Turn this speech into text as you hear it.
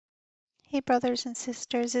Hey, brothers and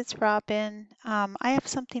sisters, it's Robin. I have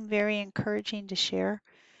something very encouraging to share.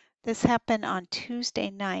 This happened on Tuesday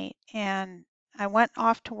night, and I went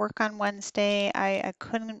off to work on Wednesday. I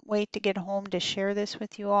couldn't wait to get home to share this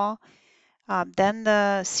with you all. Then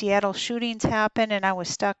the Seattle shootings happened, and I was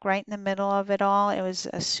stuck right in the middle of it all. It was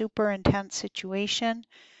a super intense situation.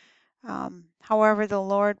 However, the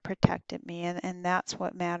Lord protected me, and that's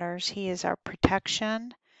what matters. He is our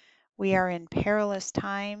protection. We are in perilous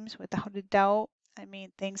times, without a doubt. I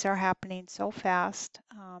mean, things are happening so fast.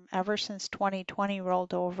 Ever since 2020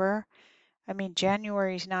 rolled over, I mean,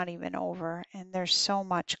 January's not even over, and there's so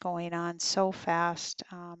much going on so fast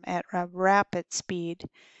at a rapid speed.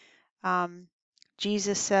 Um,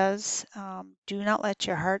 Jesus says, do not let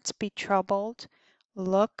your hearts be troubled.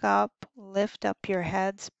 Look up, lift up your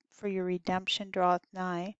heads, for your redemption draweth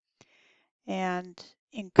nigh, and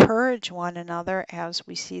encourage one another as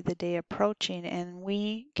we see the day approaching. And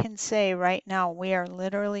we can say right now, we are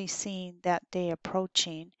literally seeing that day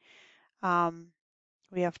approaching. Um,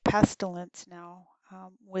 we have pestilence now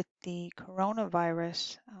with the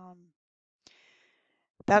coronavirus.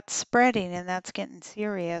 That's spreading and that's getting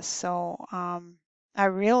serious. So I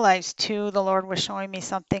realized too, the Lord was showing me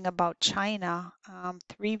something about China,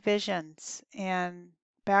 3 visions. And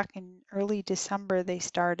back in early December, they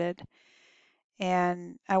started.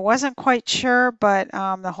 And I wasn't quite sure, but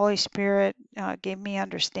the Holy Spirit gave me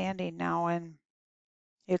understanding now, and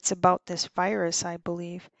it's about this virus, I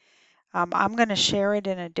believe. I'm going to share it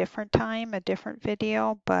in a different time, a different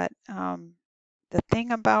video, but the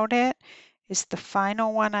thing about it is the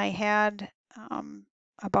final one I had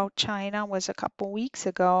about China was a couple weeks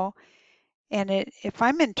ago, and if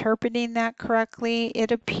I'm interpreting that correctly,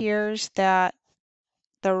 it appears that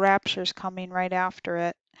the rapture is coming right after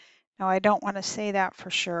it. Now, I don't want to say that for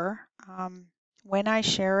sure. When I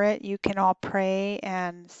share it, you can all pray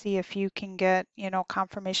and see if you can get,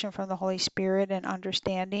 confirmation from the Holy Spirit and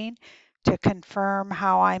understanding to confirm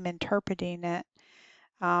how I'm interpreting it.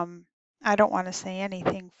 I don't want to say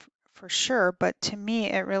anything for sure, but to me,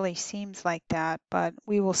 it really seems like that, but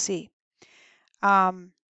we will see.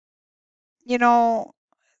 Um, you know,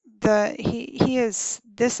 he is,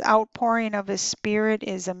 this outpouring of his Spirit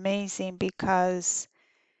is amazing because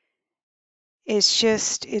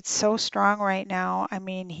it's so strong right now. I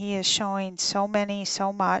mean, he is showing so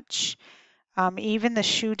much. Even the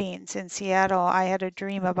shootings in Seattle, I had a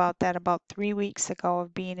dream about that about 3 weeks ago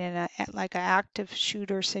of being in like an active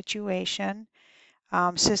shooter situation.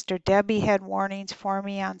 Sister Debbie had warnings for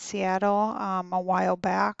me on Seattle a while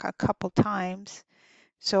back, a couple times.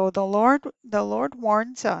 So the Lord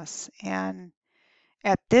warns us, and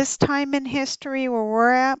at this time in history where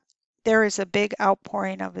we're at, there is a big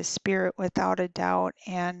outpouring of His Spirit without a doubt.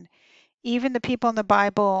 And even the people in the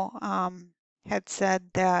Bible had said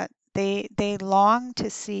that they long to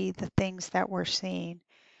see the things that we're seeing.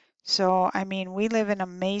 So, I mean, we live in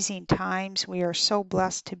amazing times. We are so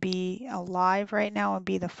blessed to be alive right now and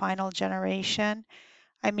be the final generation.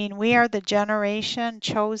 I mean, we are the generation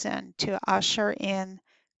chosen to usher in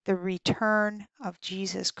the return of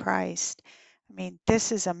Jesus Christ. I mean,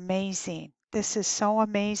 this is amazing. This is so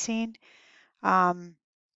amazing. Um,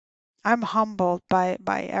 I'm humbled by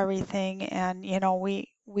everything, and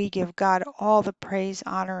we give God all the praise,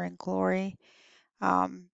 honor, and glory.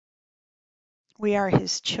 Um, we are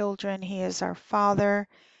His children. He is our Father.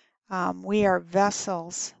 We are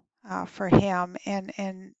vessels for Him,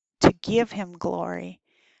 and to give Him glory.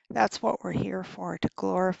 That's what we're here for, to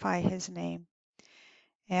glorify His name.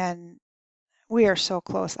 And we are so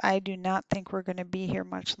close. I do not think we're going to be here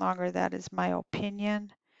much longer. That is my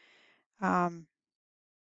opinion. Um,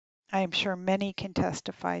 I am sure many can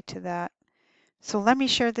testify to that. So let me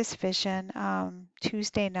share this vision.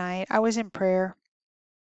 Tuesday night, I was in prayer,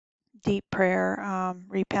 deep prayer,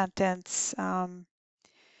 repentance.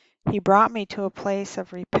 He brought me to a place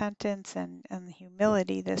of repentance and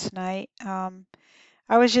humility this night.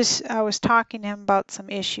 I was talking to him about some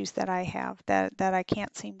issues that I have that I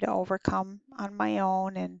can't seem to overcome on my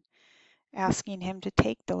own, and asking him to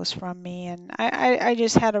take those from me. And I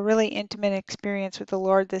just had a really intimate experience with the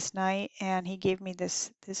Lord this night, and he gave me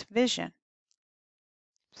this vision.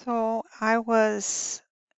 So I was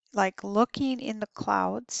like looking in the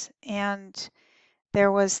clouds, and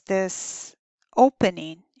there was this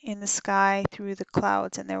opening in the sky through the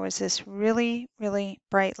clouds, and there was this really, really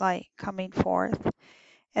bright light coming forth.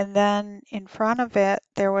 And then in front of it,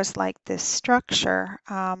 there was like this structure.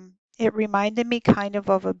 It reminded me kind of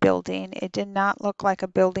a building. It did not look like a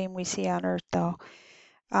building we see on Earth, though.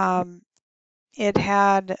 It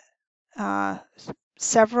had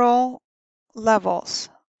several levels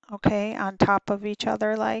okay, on top of each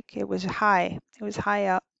other like. It was high. It was high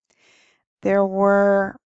up. There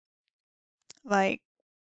were like,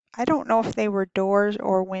 I don't know if they were doors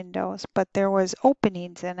or windows, but there was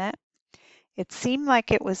openings in it. It seemed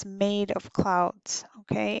like it was made of clouds,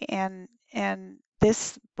 okay? And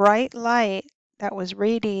this bright light that was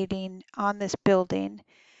radiating on this building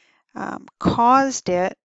caused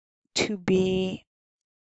it to be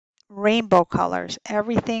rainbow colors.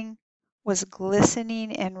 Everything was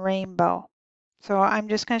glistening in rainbow. So I'm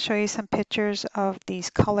just going to show you some pictures of these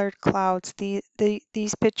colored clouds.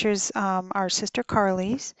 These pictures are Sister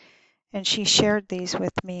Carly's, and she shared these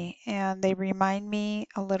with me, and they remind me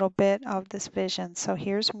a little bit of this vision. So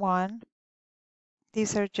here's one.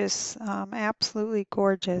 These are just absolutely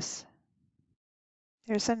gorgeous.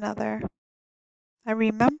 There's another. I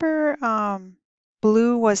remember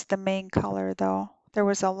blue was the main color though. There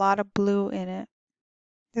was a lot of blue in it.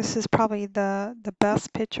 This is probably the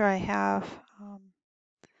best picture I have.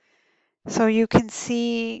 So you can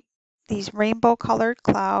see these rainbow colored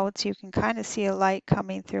clouds. You can kind of see a light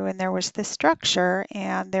coming through, and there was this structure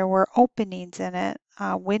and there were openings in it,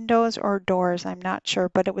 windows or doors, I'm not sure,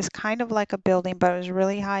 but it was kind of like a building, but it was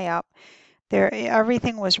really high up. There,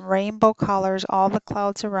 everything was rainbow colors, all the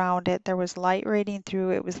clouds around it. There was light radiating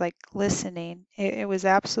through. It was like glistening. It was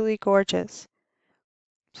absolutely gorgeous.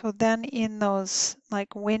 So then in those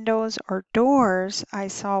like windows or doors, I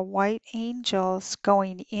saw white angels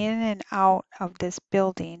going in and out of this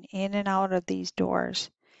building, in and out of these doors.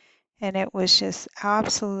 And it was just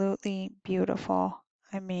absolutely beautiful.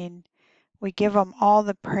 I mean, we give them all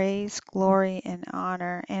the praise, glory, and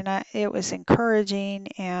honor. And it was encouraging,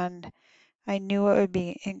 and I knew it would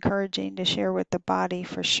be encouraging to share with the body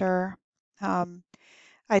for sure. Um,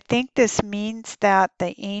 I think this means that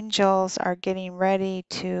the angels are getting ready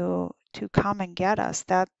to come and get us.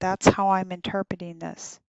 That's how I'm interpreting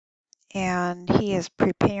this. And he is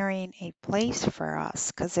preparing a place for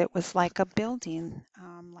us because it was like a building,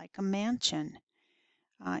 like a mansion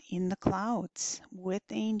in the clouds with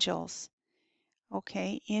angels.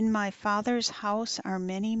 Okay, in my Father's house are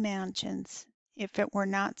many mansions. If it were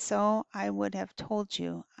not so, I would have told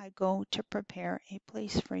you, I go to prepare a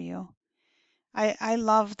place for you. I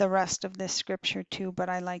love the rest of this scripture too, but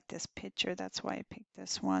I like this picture. That's why I picked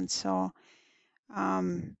this one. So,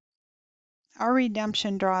 um, our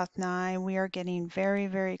redemption draweth nigh. We are getting very,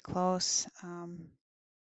 very close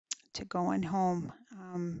to going home.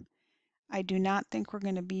 I do not think we're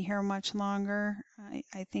going to be here much longer.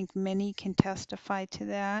 I think many can testify to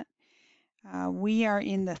that. We are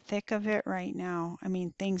in the thick of it right now. I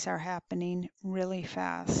mean, things are happening really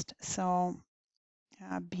fast. So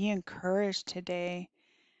be encouraged today.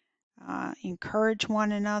 Encourage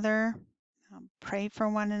one another, pray for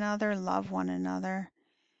one another, love one another.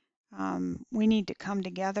 We need to come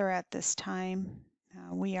together at this time.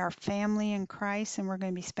 We are family in Christ, and we're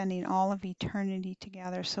going to be spending all of eternity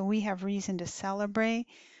together. So we have reason to celebrate.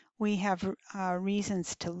 We have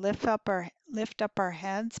reasons to lift up our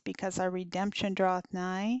heads because our redemption draweth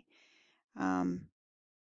nigh.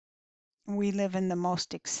 We live in the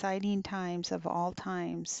most exciting times of all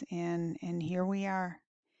times, and here we are.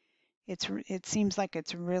 It seems like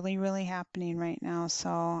it's really, really happening right now.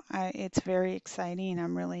 So it's very exciting.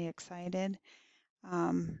 I'm really excited.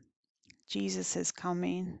 Um, Jesus is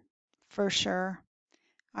coming for sure.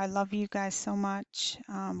 I love you guys so much.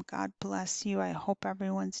 God bless you. I hope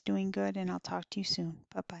everyone's doing good, and I'll talk to you soon.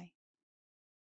 Bye bye.